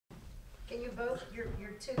Can you both, you're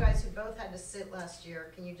two guys who both had to sit last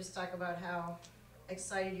year. Can you just talk about how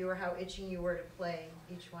excited you were, how itching you were to play,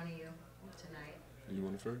 each one of you, tonight? You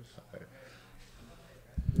want it first?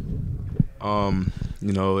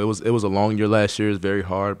 It was a long year last year. It's very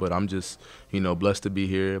hard, but I'm just, blessed to be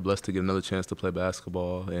here, blessed to get another chance to play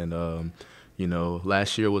basketball. And,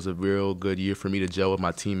 last year was a real good year for me to gel with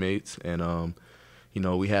my teammates. And,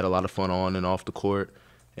 we had a lot of fun on and off the court.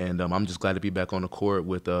 And I'm just glad to be back on the court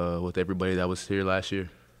with everybody that was here last year.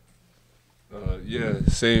 Yeah,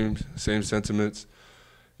 same sentiments.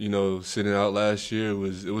 Sitting out last year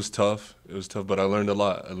it was tough. It was tough, but I learned a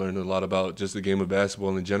lot. I learned a lot about just the game of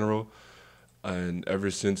basketball in general. And ever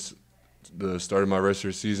since the start of my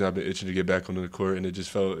redshirt season, I've been itching to get back onto the court, and it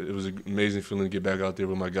was an amazing feeling to get back out there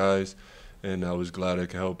with my guys, and I was glad I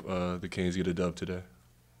could help the Canes get a dub today.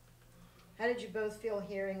 How did you both feel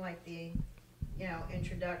hearing like the,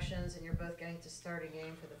 introductions, and you're both getting to start a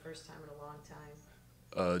game for the first time in a long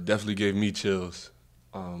time? Definitely gave me chills.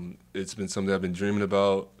 It's been something I've been dreaming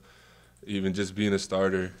about, even just being a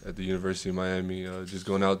starter at the University of Miami, just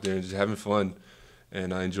going out there and just having fun,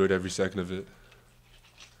 and I enjoyed every second of it.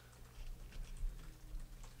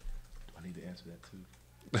 I need to answer that too.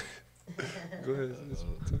 Go ahead.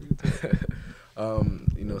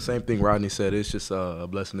 Same thing Rodney said. It's just a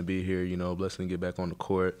blessing to be here, blessing to get back on the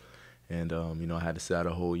court. And, I had to sit out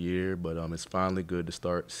a whole year, but it's finally good to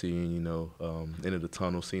start seeing, into the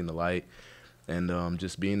tunnel, seeing the light, and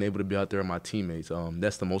just being able to be out there with my teammates.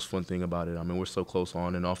 That's the most fun thing about it. I mean, we're so close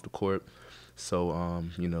on and off the court. So,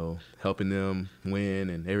 helping them win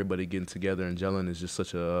and everybody getting together and gelling is just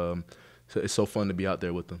it's so fun to be out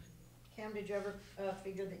there with them. Cam, did you ever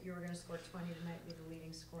figure that you were going to score 20 tonight, be the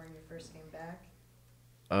leading scorer in your first game back?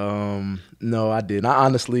 No, I didn't. I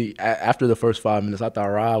honestly, after the first 5 minutes, I thought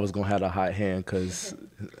Rod was gonna have a hot hand because,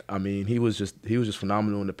 I mean, he was just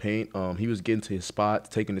phenomenal in the paint. He was getting to his spot,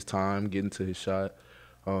 taking his time, getting to his shot.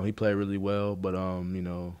 He played really well, but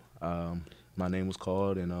my name was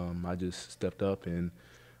called, and I just stepped up and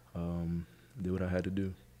did what I had to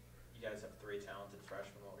do. You guys have three talented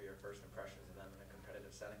freshmen. What were your first impressions of them in a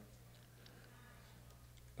competitive setting?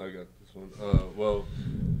 I got this one. Well,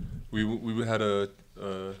 we had a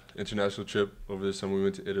international trip over the summer. We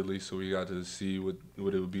went to Italy, so we got to see what it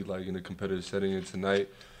would be like in a competitive setting. And tonight,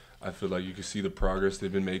 I feel like you can see the progress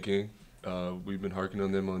they've been making. We've been harking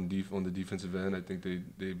on them on the defensive end. I think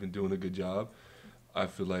they've been doing a good job. I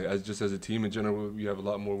feel like as a team in general, we have a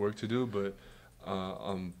lot more work to do, but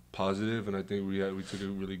I'm positive, and I think we took a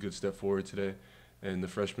really good step forward today. And the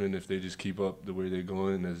freshmen, if they just keep up the way they're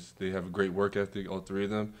going, as they have a great work ethic, all three of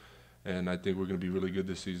them, and I think we're going to be really good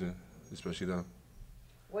this season, especially them.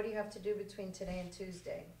 What do you have to do between today and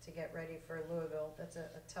Tuesday to get ready for Louisville? That's a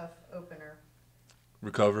tough opener.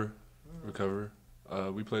 Recover. We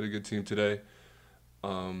played a good team today,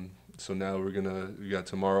 so now we got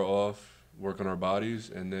tomorrow off, work on our bodies,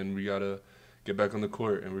 and then we gotta get back on the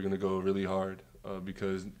court, and we're gonna go really hard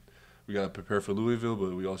because we gotta prepare for Louisville,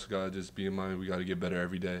 but we also gotta just be in mind we gotta get better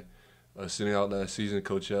every day. Sitting out last season,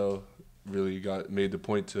 Coach L really made the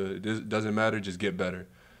point it doesn't matter, just get better.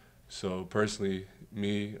 So personally,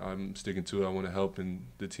 I'm sticking to it. I want to help in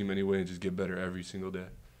the team anyway and just get better every single day.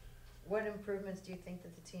 What improvements do you think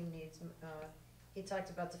that the team needs? He talked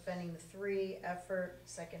about defending the three, effort,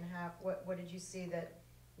 second half. What did you see that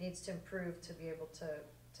needs to improve to be able to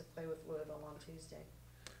play with Louisville on Tuesday?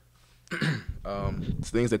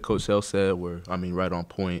 Things that Coach L said were, right on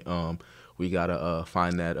point. We got to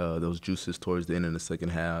find those juices towards the end of the second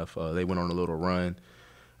half. They went on a little run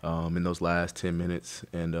in those last 10 minutes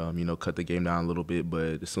and, cut the game down a little bit.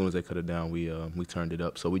 But as soon as they cut it down, we turned it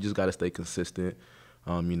up. So we just got to stay consistent,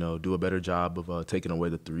 do a better job of taking away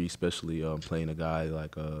the three, especially playing a guy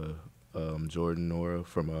like Jordan Nora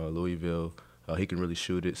from Louisville. He can really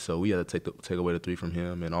shoot it. So we had to take away the three from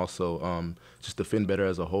him, and also just defend better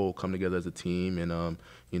as a whole, come together as a team. And, I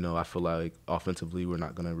feel like offensively we're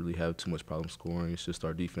not going to really have too much problem scoring. It's just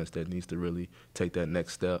our defense that needs to really take that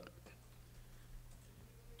next step.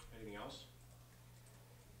 Anything else?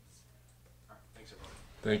 All right, thanks, everyone.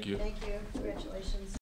 Thank you. Thank you. Congratulations.